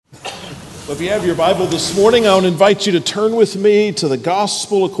If you have your Bible this morning, I want to invite you to turn with me to the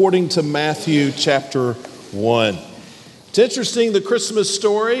Gospel according to Matthew chapter 1. It's interesting, the Christmas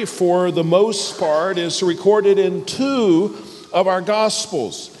story, for the most part, is recorded in two of our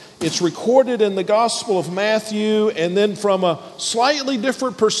Gospels. It's recorded in the Gospel of Matthew, and then from a slightly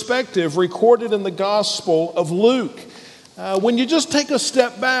different perspective, recorded in the Gospel of Luke. When you just take a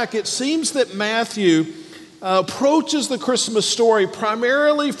step back, it seems that Matthew approaches the Christmas story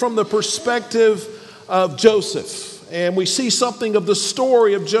primarily from the perspective of Joseph. And we see something of the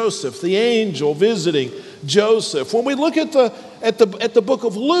story of Joseph, the angel visiting Joseph. When we look at the book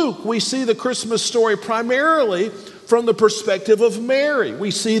of Luke, we see the Christmas story primarily from the perspective of Mary. We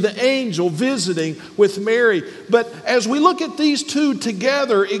see the angel visiting with Mary. But as we look at these two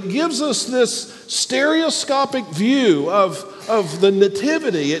together, it gives us this stereoscopic view of the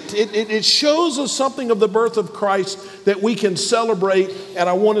nativity. It shows us something of the birth of Christ that we can celebrate, and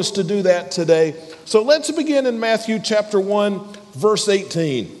I want us to do that today. So let's begin in Matthew chapter 1, verse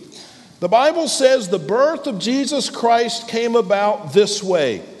 18. The Bible says the birth of Jesus Christ came about this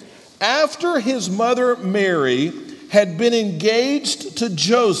way. After his mother Mary had been engaged to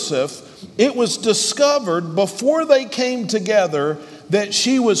Joseph, it was discovered before they came together that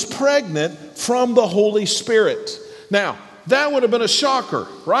she was pregnant from the Holy Spirit. Now, that would have been a shocker,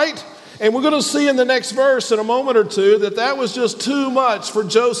 right? And we're going to see in the next verse in a moment or two that was just too much for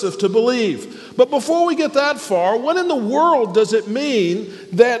Joseph to believe. But before we get that far, what in the world does it mean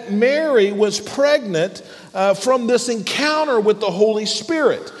that Mary was pregnant from this encounter with the Holy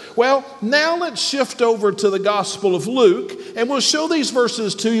Spirit? Well, now let's shift over to the Gospel of Luke, and we'll show these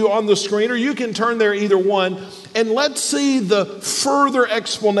verses to you on the screen, or you can turn there either one, and let's see the further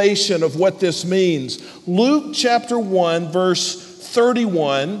explanation of what this means. Luke chapter 1, verse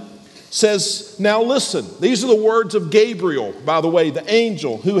 31 says, now listen, these are the words of Gabriel, by the way, the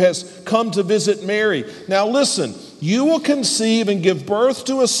angel who has come to visit Mary. Now listen, you will conceive and give birth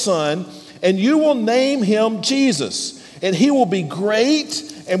to a son, and you will name him Jesus, and he will be great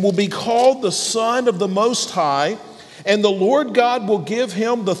and will be called the Son of the Most High, and the Lord God will give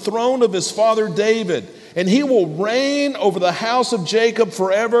him the throne of his father David, and he will reign over the house of Jacob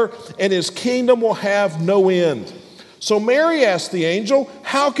forever, and his kingdom will have no end. So Mary asked the angel,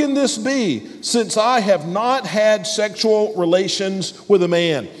 how can this be, since I have not had sexual relations with a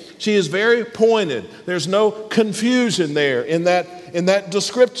man? She is very pointed. There's no confusion there in that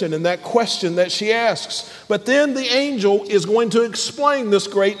description, in that question that she asks. But then the angel is going to explain this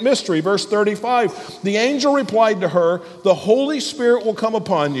great mystery. Verse 35, the angel replied to her, the Holy Spirit will come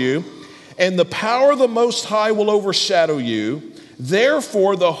upon you, and the power of the Most High will overshadow you.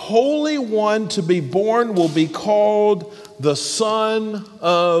 Therefore, the Holy One to be born will be called the Son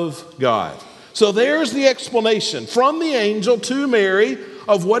of God. So there's the explanation from the angel to Mary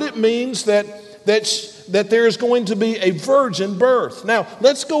of what it means that there is going to be a virgin birth. Now,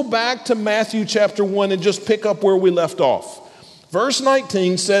 let's go back to Matthew chapter 1 and just pick up where we left off. Verse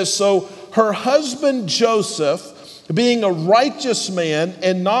 19 says, so her husband Joseph, being a righteous man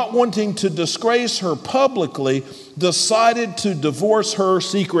and not wanting to disgrace her publicly, decided to divorce her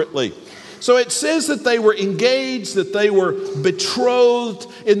secretly. So it says that they were engaged, that they were betrothed.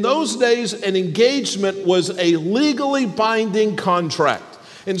 In those days, an engagement was a legally binding contract.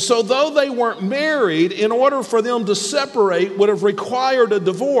 And so though they weren't married, in order for them to separate would have required a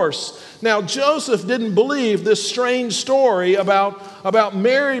divorce. Now, Joseph didn't believe this strange story about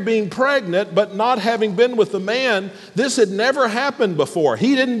Mary being pregnant but not having been with the man. This had never happened before.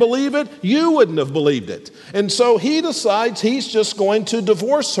 He didn't believe it. You wouldn't have believed it. And so he decides he's just going to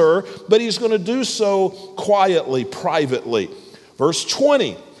divorce her, but he's going to do so quietly, privately. Verse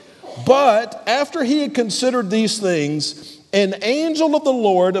 20, but after he had considered these things, an angel of the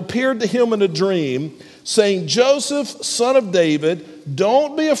Lord appeared to him in a dream, saying, Joseph, son of David,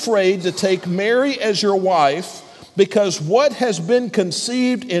 don't be afraid to take Mary as your wife, because what has been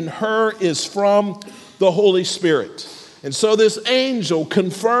conceived in her is from the Holy Spirit. And so this angel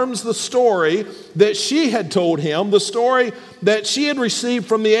confirms the story that she had told him, the story that she had received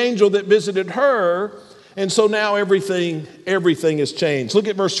from the angel that visited her. And so now everything has changed. Look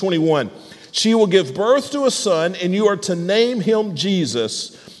at verse 21. She will give birth to a son, and you are to name him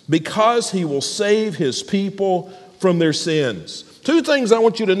Jesus, because he will save his people from their sins. Two things I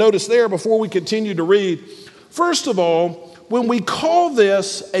want you to notice there before we continue to read. First of all, when we call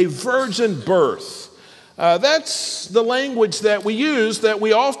this a virgin birth, that's the language that we use, that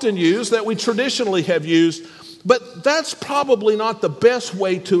we often use, that we traditionally have used, but that's probably not the best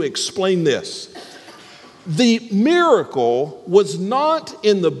way to explain this. The miracle was not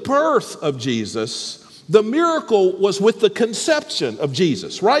in the birth of Jesus. the miracle was with the conception of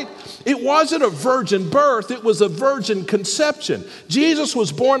Jesus, right? It wasn't a virgin birth, it was a virgin conception. Jesus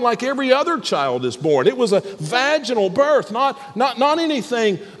was born like every other child is born. It was a vaginal birth, not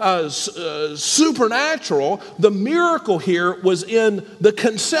anything supernatural. The miracle here was in the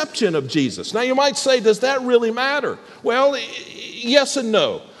conception of Jesus. Now you might say, does that really matter? Well, yes and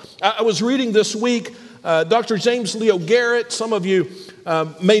no. I was reading this week Dr. James Leo Garrett. Some of you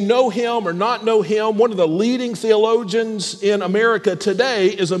may know him or not know him. One of the leading theologians in America today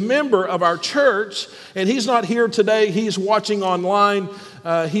is a member of our church, and he's not here today. He's watching online.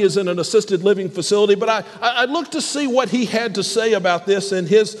 He is in an assisted living facility. But I looked to see what he had to say about this in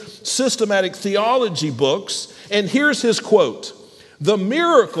his systematic theology books, and here's his quote. "The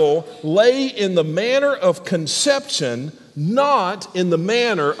miracle lay in the manner of conception, not in the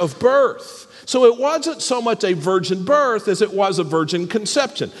manner of birth." So it wasn't so much a virgin birth as it was a virgin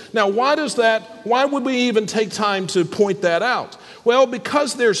conception. Now, why would we even take time to point that out? Well,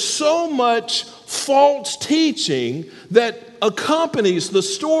 because there's so much false teaching that accompanies the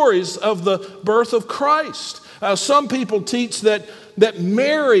stories of the birth of Christ. Some people teach that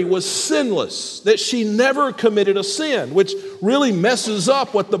Mary was sinless, that she never committed a sin, which really messes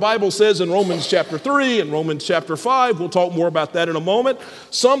up what the Bible says in Romans chapter 3 and Romans chapter 5. We'll talk more about that in a moment.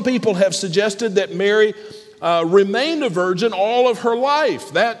 Some people have suggested that Mary remained a virgin all of her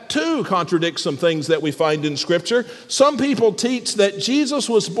life. That too contradicts some things that we find in Scripture. Some people teach that Jesus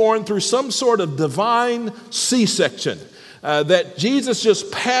was born through some sort of divine C-section. That Jesus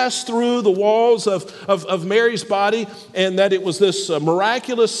just passed through the walls of Mary's body, and that it was this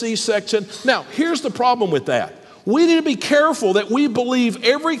miraculous C-section. Now, here's the problem with that. We need to be careful that we believe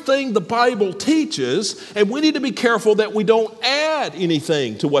everything the Bible teaches, and we need to be careful that we don't add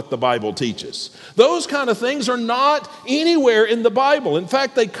anything to what the Bible teaches. Those kind of things are not anywhere in the Bible. In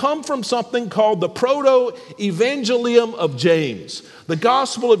fact, they come from something called the Proto-Evangelium of James, the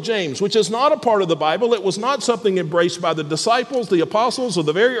Gospel of James, which is not a part of the Bible. It was not something embraced by the disciples, the apostles, or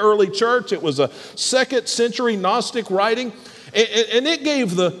the very early church. It was a 2nd century Gnostic writing. And it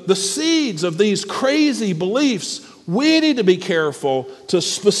gave the seeds of these crazy beliefs. We need to be careful to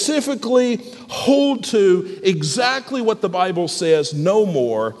specifically hold to exactly what the Bible says, no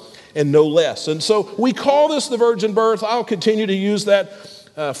more and no less. And so we call this the virgin birth. I'll continue to use that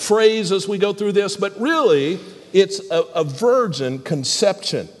phrase as we go through this, but really it's a virgin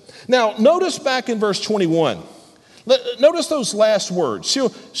conception. Now, notice back in verse 21. Notice those last words.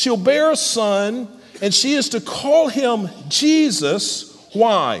 She'll bear a son, and she is to call him Jesus.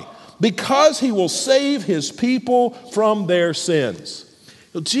 Why? Because he will save his people from their sins.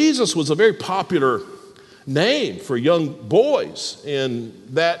 Jesus was a very popular name for young boys in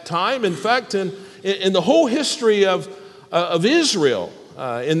that time. In fact, in the whole history of Israel,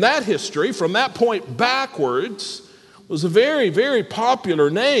 in that history, from that point backwards, was a very, very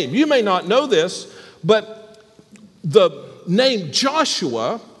popular name. You may not know this, but the name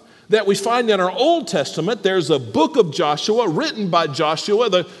Joshua that we find in our Old Testament, there's a book of Joshua written by Joshua,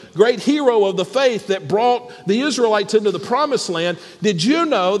 the great hero of the faith that brought the Israelites into the promised land. Did you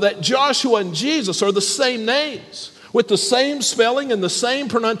know that Joshua and Jesus are the same names, with the same spelling and the same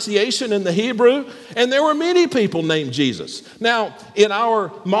pronunciation in the Hebrew? And there were many people named Jesus. Now, in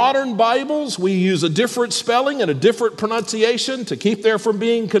our modern Bibles, we use a different spelling and a different pronunciation to keep there from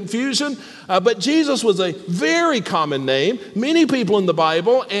being confusion. But Jesus was a very common name. Many people in the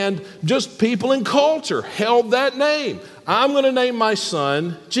Bible and just people in culture held that name. I'm going to name my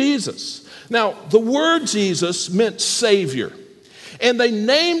son Jesus. Now, the word Jesus meant Savior. And they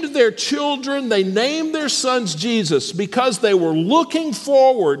named their children, they named their sons Jesus because they were looking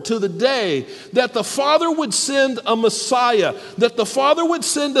forward to the day that the Father would send a Messiah, that the Father would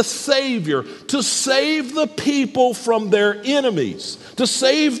send a Savior to save the people from their enemies, to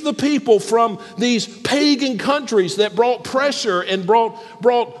save the people from these pagan countries that brought pressure and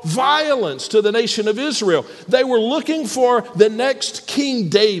brought violence to the nation of Israel. They were looking for the next King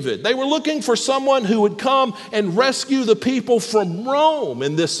David. They were looking for someone who would come and rescue the people from Rome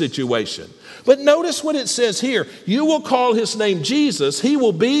in this situation. But notice what it says here. You will call his name Jesus. He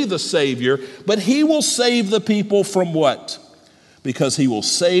will be the Savior, but he will save the people from what? Because he will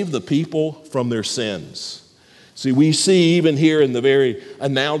save the people from their sins. See, we see even here in the very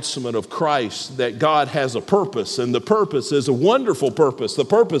announcement of Christ that God has a purpose, and the purpose is a wonderful purpose,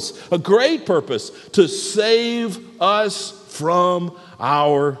 a great purpose, to save us from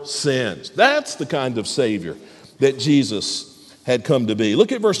our sins. That's the kind of Savior that Jesus had come to be.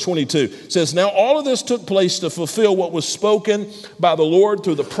 Look at verse 22. It says, now all of this took place to fulfill what was spoken by the Lord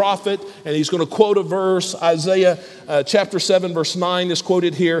through the prophet. And he's going to quote a verse. Isaiah chapter 7, verse 9 is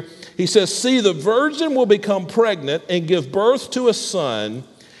quoted here. He says, see, the virgin will become pregnant and give birth to a son,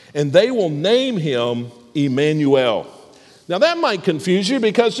 and they will name him Emmanuel. Now that might confuse you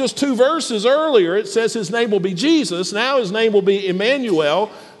because just 2 verses earlier it says his name will be Jesus. Now his name will be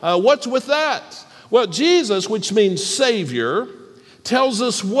Emmanuel. What's with that? Well, Jesus, which means Savior, tells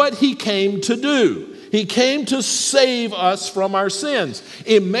us what he came to do. He came to save us from our sins.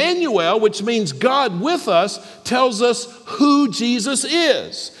 Emmanuel, which means God with us, tells us who Jesus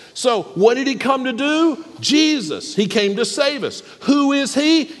is. So what did he come to do? Jesus. He came to save us. Who is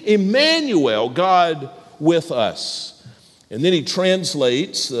he? Emmanuel, God with us. And then he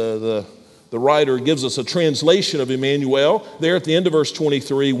translates, the writer gives us a translation of Emmanuel there at the end of verse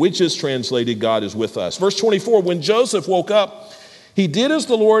 23, which is translated, God is with us. Verse 24, when Joseph woke up, he did as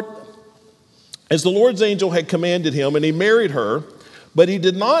the Lord's angel had commanded him, and he married her, but he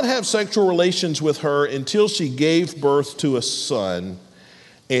did not have sexual relations with her until she gave birth to a son,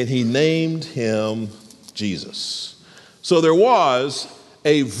 and he named him Jesus. So there was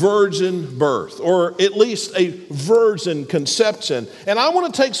a virgin birth, or at least a virgin conception. And I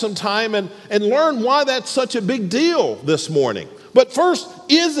want to take some time and learn why that's such a big deal this morning. But first,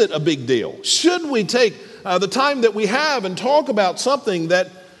 is it a big deal? Should we take the time that we have and talk about something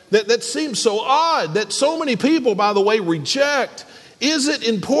that seems so odd, that so many people, by the way, reject? Is it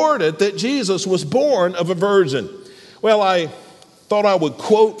important that Jesus was born of a virgin? Well, I thought I would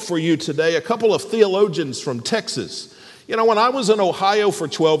quote for you today a couple of theologians from Texas. You know, when I was in Ohio for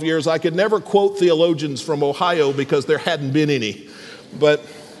 12 years, I could never quote theologians from Ohio because there hadn't been any. But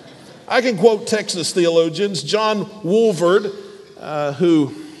I can quote Texas theologians. John Woolvard,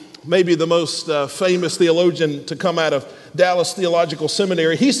 who may be the most famous theologian to come out of Dallas Theological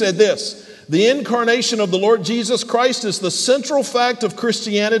Seminary, he said this: the incarnation of the Lord Jesus Christ is the central fact of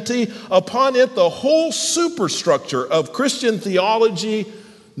Christianity. Upon it, the whole superstructure of Christian theology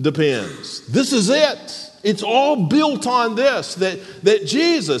depends. This is it. It's all built on this, that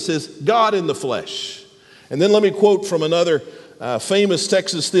Jesus is God in the flesh. And then let me quote from another famous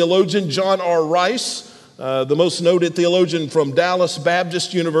Texas theologian, John R. Rice, the most noted theologian from Dallas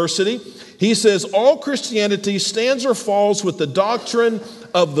Baptist University. He says, all Christianity stands or falls with the doctrine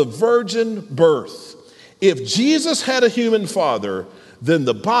of the virgin birth. If Jesus had a human father, then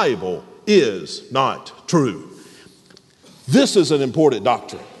the Bible is not true. This is an important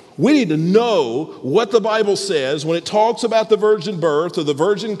doctrine. We need to know what the Bible says when it talks about the virgin birth or the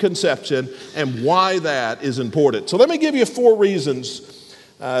virgin conception and why that is important. So let me give you 4 reasons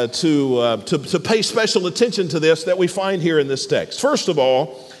to pay special attention to this that we find here in this text. First of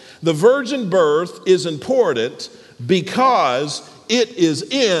all, the virgin birth is important because it is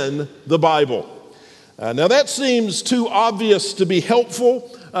in the Bible. Now that seems too obvious to be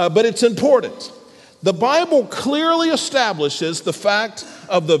helpful, but it's important. The Bible clearly establishes the fact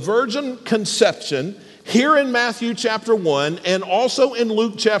of the virgin conception here in Matthew chapter 1 and also in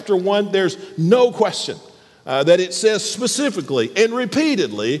Luke chapter 1. There's no question that it says specifically and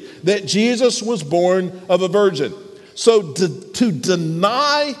repeatedly that Jesus was born of a virgin. So to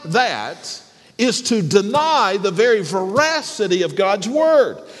deny that is to deny the very veracity of God's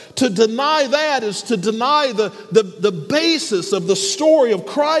word. To deny that is to deny the basis of the story of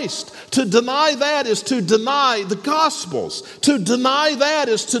Christ. To deny that is to deny the Gospels. To deny that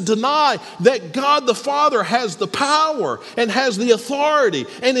is to deny that God the Father has the power and has the authority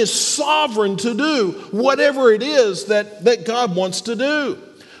and is sovereign to do whatever it is that God wants to do.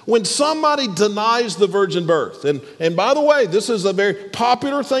 When somebody denies the virgin birth, and by the way, this is a very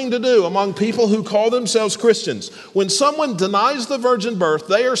popular thing to do among people who call themselves Christians. When someone denies the virgin birth,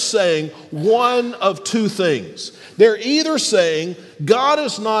 they are saying one of 2 things. They're either saying God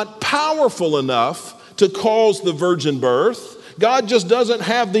is not powerful enough to cause the virgin birth, God just doesn't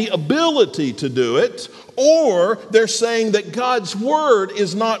have the ability to do it, or they're saying that God's word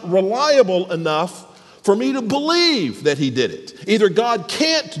is not reliable enough for me to believe that he did it. Either God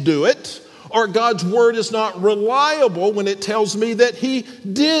can't do it, or God's word is not reliable when it tells me that he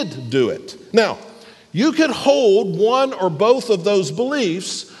did do it. Now, you could hold one or both of those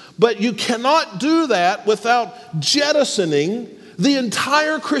beliefs, but you cannot do that without jettisoning the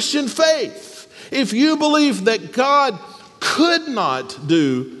entire Christian faith. If you believe that God could not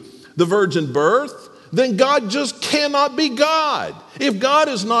do the virgin birth, then God just cannot be God. If God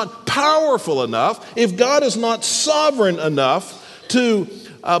is not powerful enough, if God is not sovereign enough to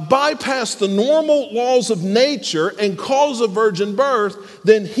bypass the normal laws of nature and cause a virgin birth,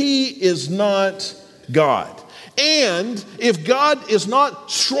 then he is not God. And if God is not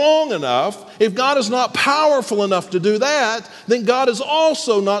strong enough, if God is not powerful enough to do that, then God is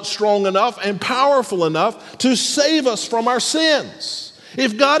also not strong enough and powerful enough to save us from our sins.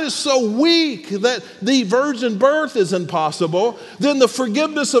 If God is so weak that the virgin birth is impossible, then the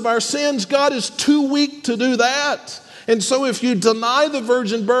forgiveness of our sins, God is too weak to do that. And so if you deny the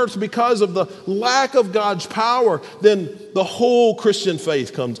virgin birth because of the lack of God's power, then the whole Christian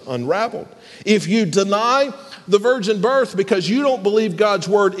faith comes unraveled. If you deny the virgin birth because you don't believe God's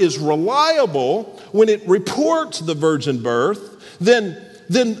word is reliable when it reports the virgin birth, then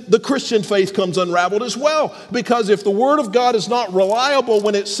the Christian faith comes unraveled as well. Because if the word of God is not reliable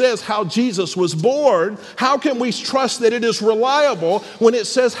when it says how Jesus was born, how can we trust that it is reliable when it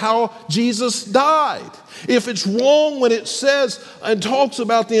says how Jesus died? If it's wrong when it says and talks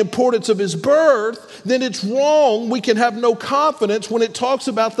about the importance of his birth, then it's wrong. We can have no confidence when it talks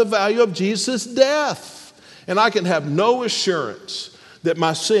about the value of Jesus' death. And I can have no assurance that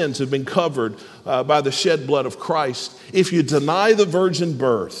my sins have been covered by the shed blood of Christ. If you deny the virgin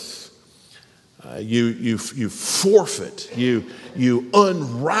birth, you forfeit, you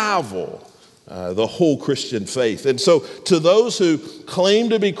unravel the whole Christian faith. And so to those who claim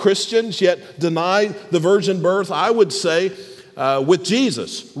to be Christians yet deny the virgin birth, I would say with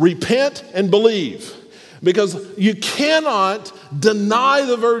Jesus, repent and believe. Because you cannot deny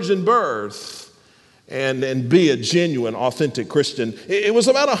the virgin birth and be a genuine, authentic Christian. It was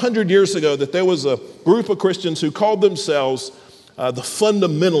about 100 years ago that there was a group of Christians who called themselves the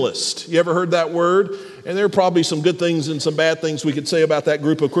fundamentalists. You ever heard that word? And there are probably some good things and some bad things we could say about that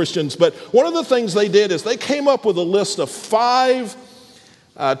group of Christians. But one of the things they did is they came up with a list of 5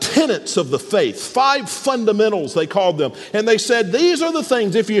 tenets of the faith, 5 fundamentals they called them. And they said, these are the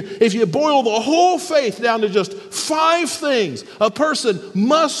things, if you boil the whole faith down to just 5 things, a person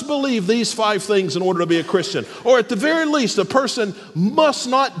must believe these 5 things in order to be a Christian. Or at the very least, a person must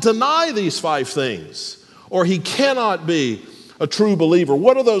not deny these 5 things, or he cannot be a true believer.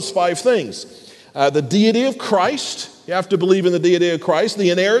 What are those 5 things? The deity of Christ. You have to believe in the deity of Christ. The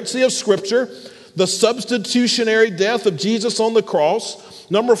inerrancy of Scripture. The substitutionary death of Jesus on the cross.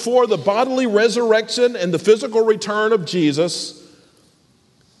 Number 4, the bodily resurrection and the physical return of Jesus.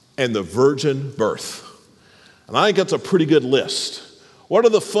 And the virgin birth. And I think that's a pretty good list. What are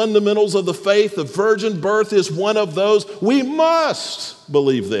the fundamentals of the faith? The virgin birth is one of those. We must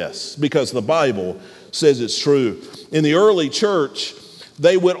believe this because the Bible says it's true. In the early church,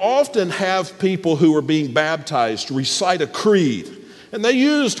 they would often have people who were being baptized recite a creed. And they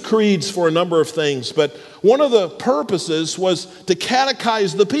used creeds for a number of things, but one of the purposes was to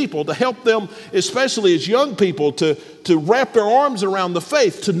catechize the people, to help them, especially as young people, to wrap their arms around the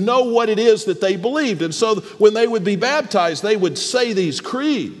faith, to know what it is that they believed. And so when they would be baptized, they would say these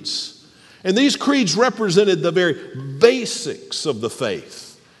creeds. And these creeds represented the very basics of the faith.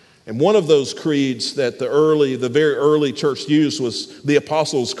 And one of those creeds that the very early church used was the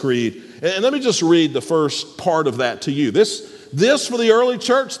Apostles' Creed. And let me just read the first part of that to you. This for the early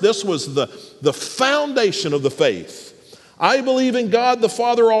church, this was the foundation of the faith. I believe in God the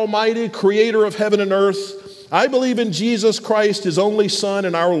Father Almighty, creator of heaven and earth. I believe in Jesus Christ, his only Son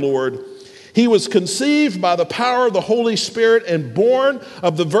and our Lord. He was conceived by the power of the Holy Spirit and born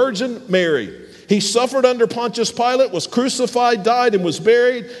of the Virgin Mary. He suffered under Pontius Pilate, was crucified, died, and was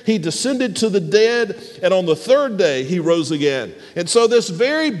buried. He descended to the dead, and on the 3rd day he rose again. And so this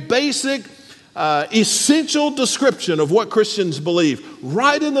very basic, essential description of what Christians believe,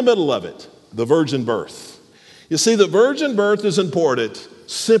 right in the middle of it, the virgin birth. You see, the virgin birth is important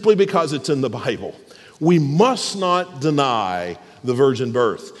simply because it's in the Bible. We must not deny the virgin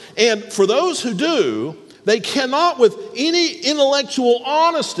birth. And for those who do, they cannot with any intellectual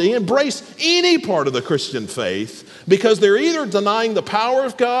honesty embrace any part of the Christian faith because they're either denying the power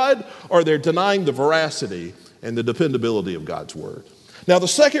of God or they're denying the veracity and the dependability of God's word. Now, the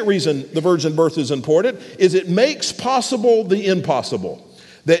second reason the virgin birth is important is it makes possible the impossible,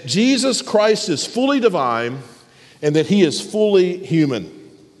 that Jesus Christ is fully divine and that he is fully human.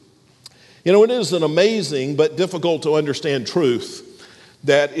 You know, it is an amazing but difficult to understand truth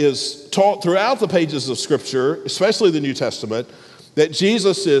that is taught throughout the pages of Scripture, especially the New Testament, that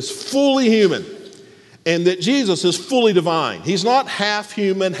Jesus is fully human and that Jesus is fully divine. He's not half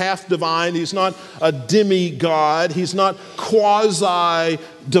human, half divine. He's not a demigod. He's not quasi-divine.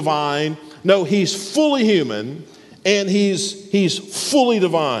 No, he's fully human and he's fully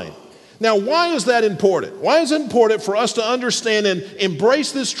divine. Now, why is that important? Why is it important for us to understand and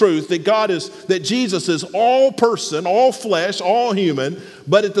embrace this truth that Jesus is all person, all flesh, all human,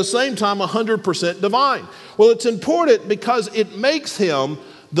 but at the same time 100% divine? Well, it's important because it makes him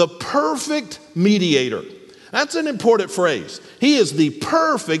the perfect mediator. That's an important phrase. He is the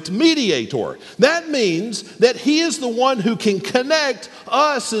perfect mediator. That means that he is the one who can connect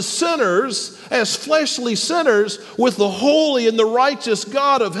us as sinners, as fleshly sinners, with the holy and the righteous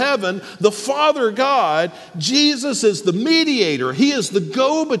God of heaven, the Father God. Jesus is the mediator. He is the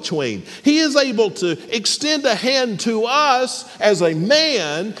go-between. He is able to extend a hand to us as a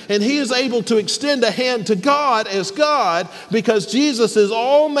man, and he is able to extend a hand to God as God, because Jesus is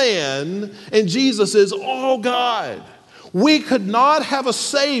all man and Jesus is all God. We could not have a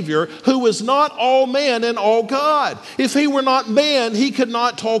Savior who was not all man and all God. If he were not man, he could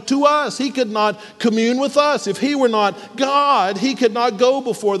not talk to us. He could not commune with us. If he were not God, he could not go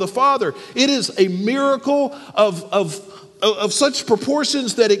before the Father. It is a miracle of such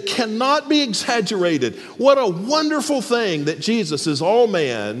proportions that it cannot be exaggerated. What a wonderful thing that Jesus is all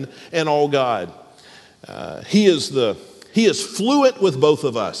man and all God. He is fluent with both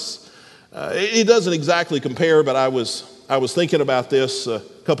of us. It doesn't exactly compare, but I was thinking about this a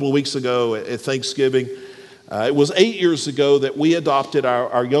couple of weeks ago at Thanksgiving. It was 8 years ago that we adopted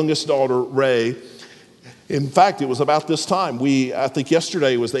our youngest daughter, Ray. In fact, it was about this time. I think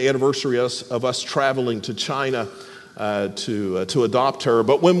yesterday was the anniversary of us traveling to China to adopt her.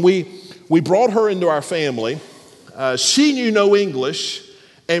 But when we brought her into our family, she knew no English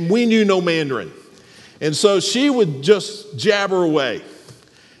and we knew no Mandarin. And so she would just jabber away.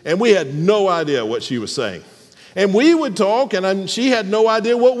 And we had no idea what she was saying. And we would talk, and she had no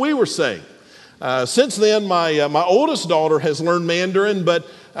idea what we were saying. Since then, my oldest daughter has learned Mandarin, but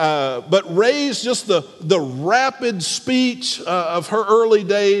Ray's just the rapid speech of her early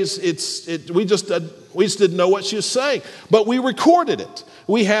days. We just didn't know what she was saying, but we recorded it.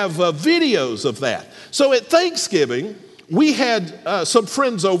 We have videos of that. So at Thanksgiving, we had some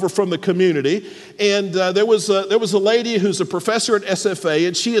friends over from the community, and there was a lady who's a professor at SFA,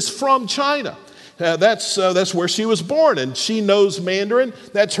 and she is from China. That's where she was born, and she knows Mandarin.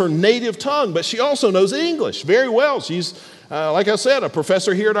 That's her native tongue, but she also knows English very well. She's, like I said, a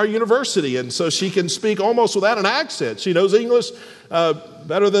professor here at our university, and so she can speak almost without an accent. She knows English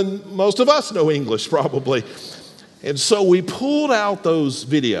better than most of us know English, probably. And so we pulled out those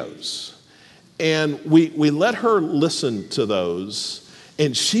videos, and we let her listen to those,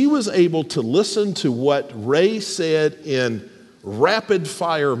 and she was able to listen to what Ray said in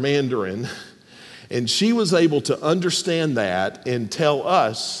rapid-fire Mandarin. And she was able to understand that and tell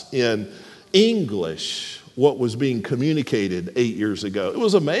us in English what was being communicated 8 years ago. It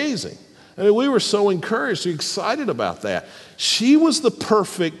was amazing. I mean, we were so encouraged, excited about that. She was the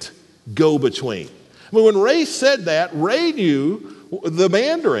perfect go-between. I mean, when Ray said that, Ray knew the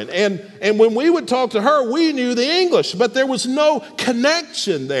Mandarin. And when we would talk to her, we knew the English, but there was no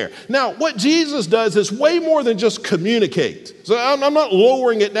connection there. Now, what Jesus does is way more than just communicate. So I'm not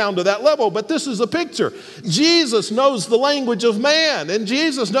lowering it down to that level, but this is a picture. Jesus knows the language of man, and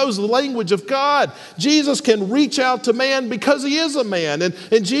Jesus knows the language of God. Jesus can reach out to man because he is a man,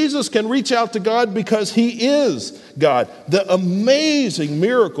 and Jesus can reach out to God because he is God. The amazing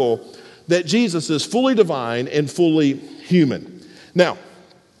miracle that Jesus is fully divine and fully human. Now,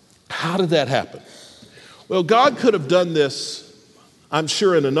 how did that happen? Well, God could have done this, I'm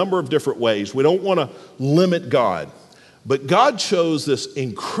sure, in a number of different ways. We don't want to limit God. But God chose this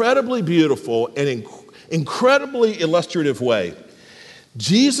incredibly beautiful and incredibly illustrative way.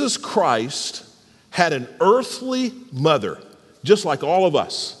 Jesus Christ had an earthly mother, just like all of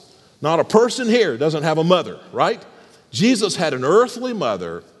us. Not a person here doesn't have a mother, right? Jesus had an earthly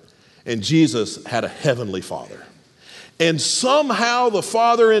mother, and Jesus had a heavenly Father. And somehow the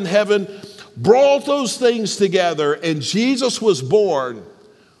Father in heaven brought those things together, and Jesus was born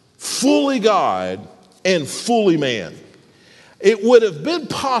fully God and fully man. It would have been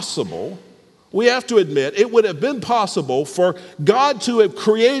possible, we have to admit, it would have been possible for God to have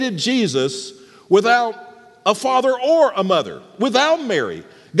created Jesus without a father or a mother, without Mary.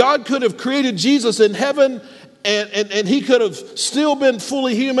 God could have created Jesus in heaven, and he could have still been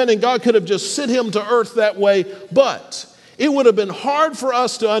fully human, and God could have just sent him to earth that way. But it would have been hard for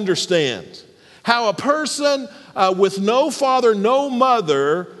us to understand how a person with no father, no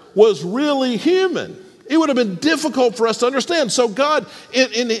mother was really human. It would have been difficult for us to understand. So God,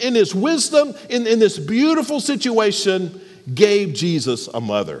 in his wisdom, in this beautiful situation, gave Jesus a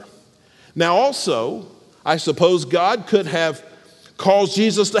mother. Now also, I suppose God could have caused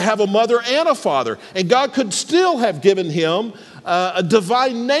Jesus to have a mother and a father, and God could still have given him a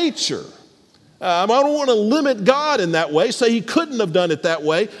divine nature. I don't want to limit God in that way, say he couldn't have done it that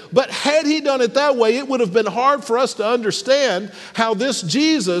way, but had he done it that way, it would have been hard for us to understand how this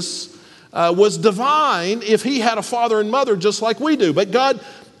Jesus was divine if he had a father and mother just like we do. But God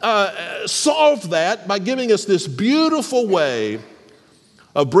solved that by giving us this beautiful way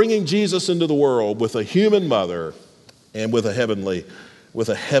of bringing Jesus into the world with a human mother and with a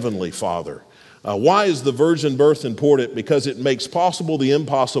heavenly Father. Why is the virgin birth important? Because it makes possible the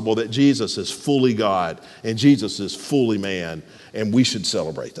impossible, that Jesus is fully God and Jesus is fully man, and we should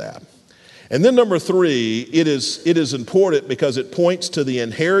celebrate that. And then number three, it is important because it points to the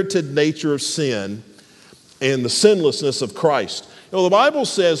inherited nature of sin and the sinlessness of Christ. You know, the Bible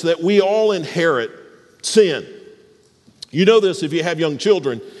says that we all inherit sin. You know this if you have young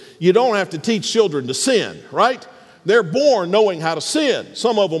children. You don't have to teach children to sin, right? They're born knowing how to sin.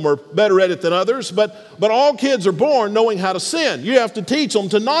 Some of them are better at it than others, but all kids are born knowing how to sin. You have to teach them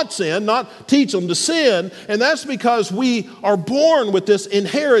to not sin, not teach them to sin, and that's because we are born with this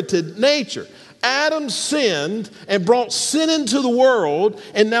inherited nature. Adam sinned and brought sin into the world,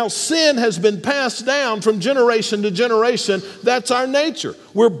 and now sin has been passed down from generation to generation. That's our nature.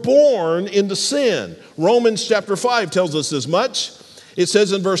 We're born into sin. Romans chapter 5 tells us as much. It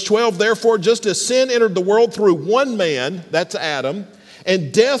says in verse 12, therefore, just as sin entered the world through one man, that's Adam,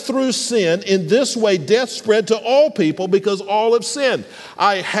 and death through sin, in this way death spread to all people because all have sinned.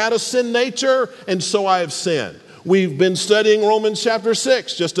 I had a sin nature, and so I have sinned. We've been studying Romans chapter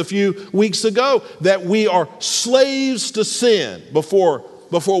 6 just a few weeks ago, that we are slaves to sin before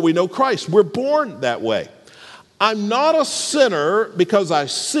we know Christ. We're born that way. I'm not a sinner because I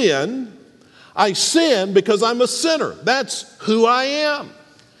sin. I sin because I'm a sinner. That's who I am.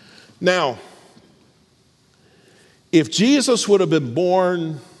 Now, if Jesus would have been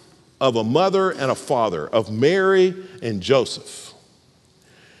born of a mother and a father, of Mary and Joseph,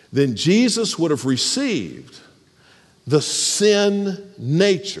 then Jesus would have received the sin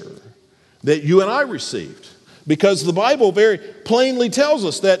nature that you and I received. Because the Bible very plainly tells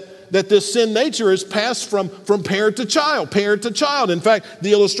us that this sin nature is passed from parent to child. In fact,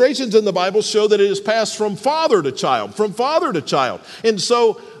 the illustrations in the Bible show that it is passed from father to child. And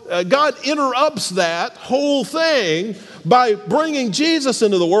so God interrupts that whole thing by bringing Jesus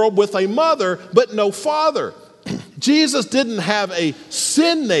into the world with a mother, but no father. Jesus didn't have a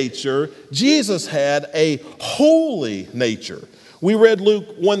sin nature. Jesus had a holy nature. We read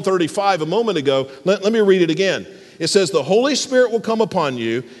Luke 1:35 a moment ago. Let me read it again. It says, the Holy Spirit will come upon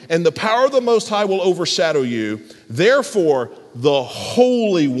you, and the power of the Most High will overshadow you. Therefore, the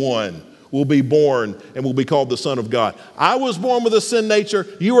Holy One will be born and will be called the Son of God. I was born with a sin nature.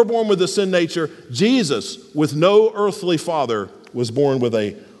 You were born with a sin nature. Jesus, with no earthly father, was born with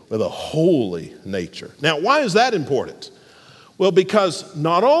a holy nature. Now, why is that important? Well, because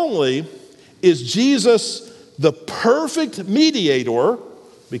not only is Jesus the perfect mediator,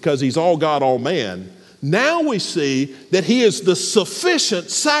 because he's all God, all man, now we see that he is the sufficient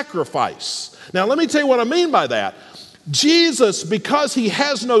sacrifice. Now, let me tell you what I mean by that. Jesus, because he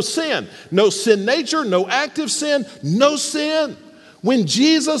has no sin nature, no active sin, no sin. When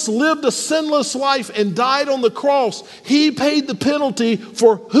Jesus lived a sinless life and died on the cross, he paid the penalty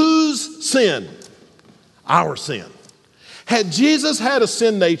for whose sin? Our sin. Had Jesus had a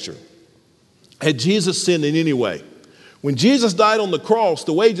sin nature, had Jesus sinned in any way? When Jesus died on the cross,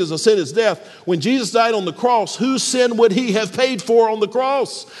 the wages of sin is death. When Jesus died on the cross, whose sin would he have paid for on the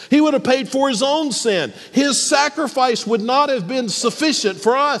cross? He would have paid for his own sin. His sacrifice would not have been sufficient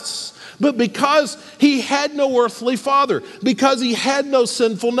for us. But because he had no earthly father, because he had no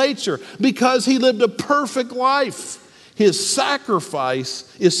sinful nature, because he lived a perfect life, his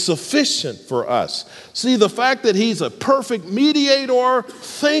sacrifice is sufficient for us. See, the fact that he's a perfect mediator,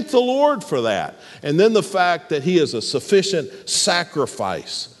 thank the Lord for that. And then the fact that he is a sufficient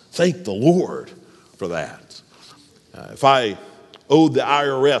sacrifice, thank the Lord for that. If I owed the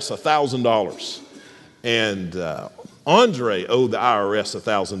IRS $1,000 and Andre owed the IRS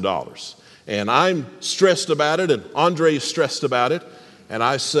 $1,000, and I'm stressed about it and Andre is stressed about it, and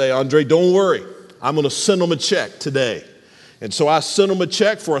I say, Andre, don't worry, I'm going to send him a check today. And so I send him a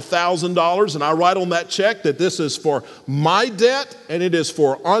check for $1,000, and I write on that check that this is for my debt and it is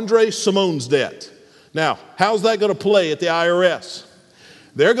for Andre Simone's debt. Now, how's that going to play at the IRS?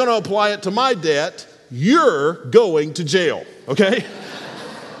 They're going to apply it to my debt. You're going to jail, okay?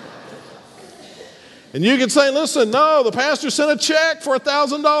 And you can say, listen, no, the pastor sent a check for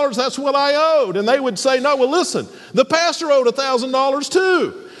 $1,000. That's what I owed. And they would say, no, well, listen, the pastor owed $1,000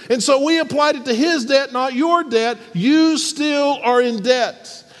 too. And so we applied it to his debt, not your debt. You still are in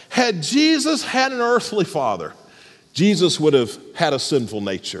debt. Had Jesus had an earthly father, Jesus would have had a sinful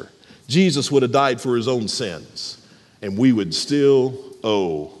nature. Jesus would have died for his own sins. And we would still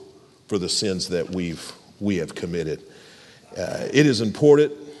owe for the sins that we have committed. It is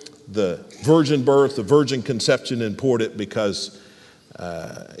important. The virgin birth, the virgin conception important because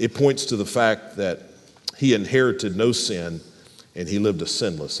It points to the fact that he inherited no sin and he lived a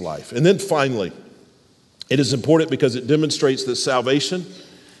sinless life. And then finally, it is important because it demonstrates that salvation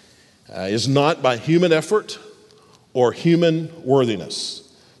is not by human effort or human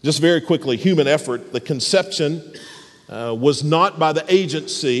worthiness. Just very quickly, human effort. The conception was not by the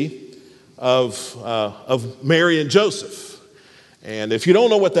agency of Mary and Joseph. And if you don't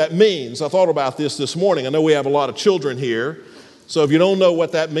know what that means, I thought about this morning. I know we have a lot of children here. So if you don't know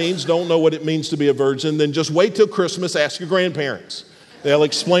what that means, don't know what it means to be a virgin, then just wait till Christmas, ask your grandparents. They'll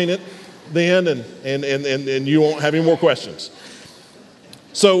explain it then, and you won't have any more questions.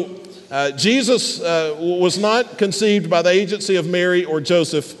 So Jesus was not conceived by the agency of Mary or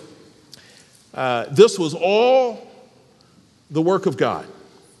Joseph. This was all the work of God.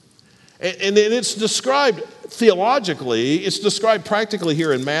 And it's described theologically, it's described practically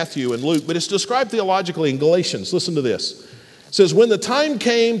here in Matthew and Luke, but it's described theologically in Galatians. Listen to this. It says, when the time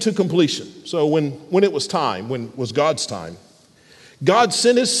came to completion, so when it was time, when it was God's time, God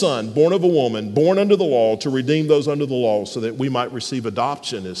sent his son, born of a woman, born under the law, to redeem those under the law so that we might receive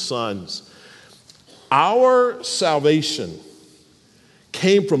adoption as sons. Our salvation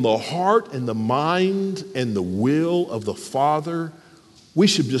came from the heart and the mind and the will of the Father. We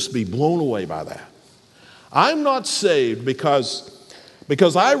should just be blown away by that. I'm not saved because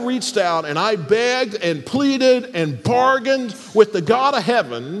I reached out and I begged and pleaded and bargained with the God of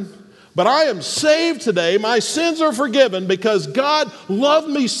heaven, but I am saved today. My sins are forgiven because God loved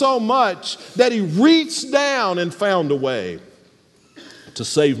me so much that he reached down and found a way to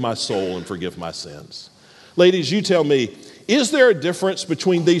save my soul and forgive my sins. Ladies, you tell me, is there a difference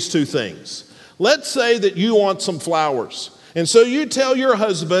between these two things? Let's say that you want some flowers, and so you tell your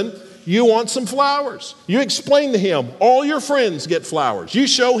husband, you want some flowers. You explain to him, all your friends get flowers. You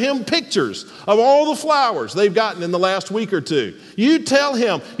show him pictures of all the flowers they've gotten in the last week or two. You tell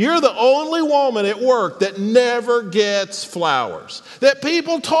him, you're the only woman at work that never gets flowers. That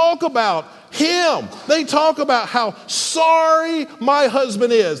people talk about him. They talk about how sorry my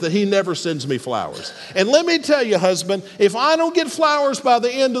husband is that he never sends me flowers. And let me tell you, husband, if I don't get flowers by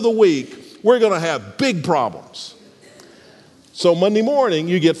the end of the week, we're going to have big problems. So Monday morning,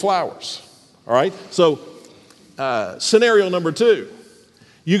 you get flowers, all right? So scenario number 2,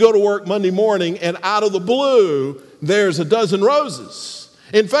 you go to work Monday morning, and out of the blue, there's a dozen roses.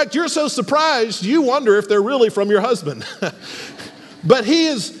 In fact, you're so surprised, you wonder if they're really from your husband. But he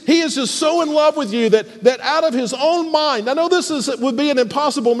is just so in love with you that out of his own mind, I know would be an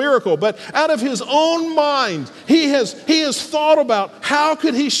impossible miracle, but out of his own mind, he has thought about how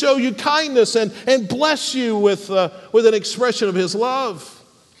could he show you kindness and bless you with an expression of his love.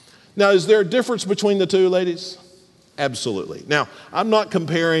 Now, is there a difference between the two, ladies? Absolutely. Now, I'm not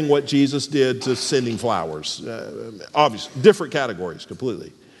comparing what Jesus did to sending flowers. Obviously, different categories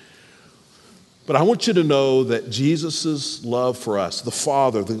completely. But I want you to know that Jesus' love for us, the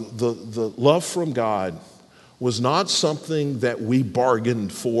Father, the love from God, was not something that we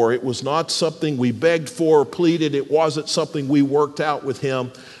bargained for. It was not something we begged for or pleaded. It wasn't something we worked out with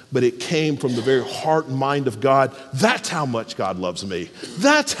him, but it came from the very heart and mind of God. That's how much God loves me.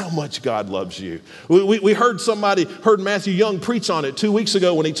 That's how much God loves you. We heard Matthew Young preach on it 2 weeks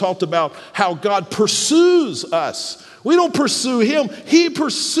ago when he talked about how God pursues us. We don't pursue him. He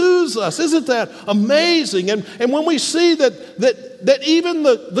pursues us. Isn't that amazing? And when we see that even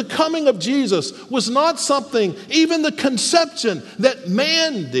the coming of Jesus was not something, even the conception that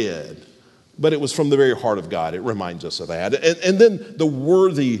man did, but it was from the very heart of God. It reminds us of that. And then the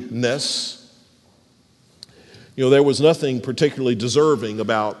worthiness. You know, there was nothing particularly deserving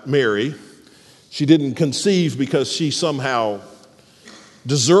about Mary. She didn't conceive because she somehow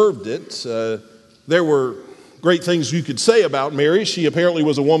deserved it. There were great things you could say about Mary. She apparently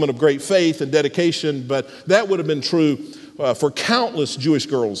was a woman of great faith and dedication, but that would have been true for countless Jewish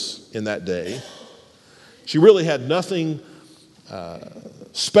girls in that day. She really had nothing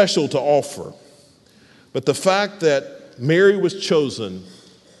special to offer. But the fact that Mary was chosen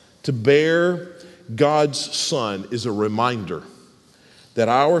to bear God's Son is a reminder that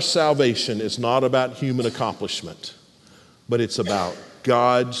our salvation is not about human accomplishment, but it's about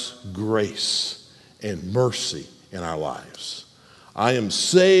God's grace and mercy in our lives. I am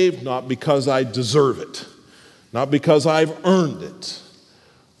saved not because I deserve it, not because I've earned it,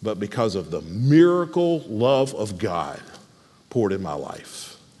 but because of the miracle love of God poured in my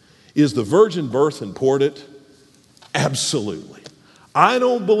life. Is the virgin birth important? Absolutely. I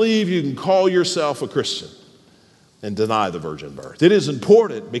don't believe you can call yourself a Christian and deny the virgin birth. It is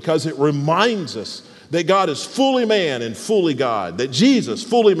important because it reminds us that God is fully man and fully God, that Jesus,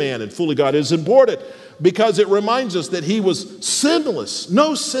 fully man and fully God, is important. because it reminds us that he was sinless,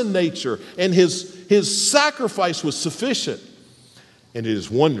 no sin nature, and his sacrifice was sufficient. And it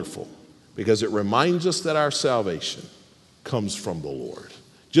is wonderful because it reminds us that our salvation comes from the Lord.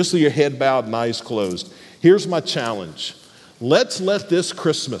 Just with your head bowed and eyes closed, here's my challenge. Let's let this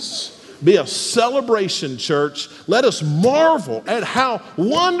Christmas be a celebration, church. Let us marvel at how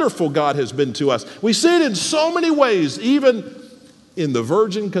wonderful God has been to us. We see it in so many ways, even in the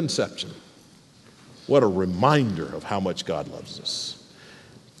virgin conception. What a reminder of how much God loves us.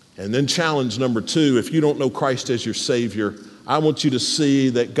 And then challenge number 2, if you don't know Christ as your Savior, I want you to see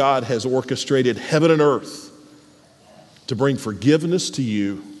that God has orchestrated heaven and earth to bring forgiveness to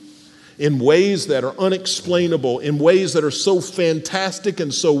you in ways that are unexplainable, in ways that are so fantastic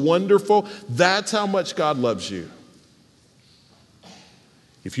and so wonderful. That's how much God loves you.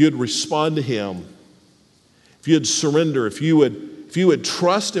 If you'd respond to him, if you'd surrender, if you would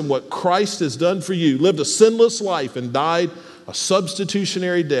trust in what Christ has done for you, lived a sinless life and died a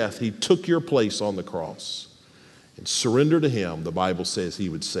substitutionary death, he took your place on the cross. And surrender to him, the Bible says he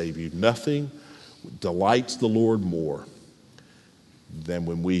would save you. Nothing delights the Lord more than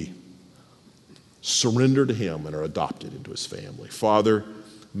when we surrender to him and are adopted into his family. Father,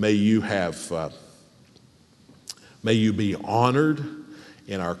 may you be honored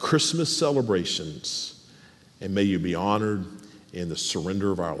in our Christmas celebrations, and may you be honored in the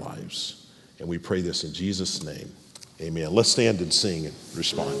surrender of our lives. And we pray this in Jesus' name. Amen. Let's stand and sing and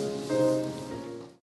respond.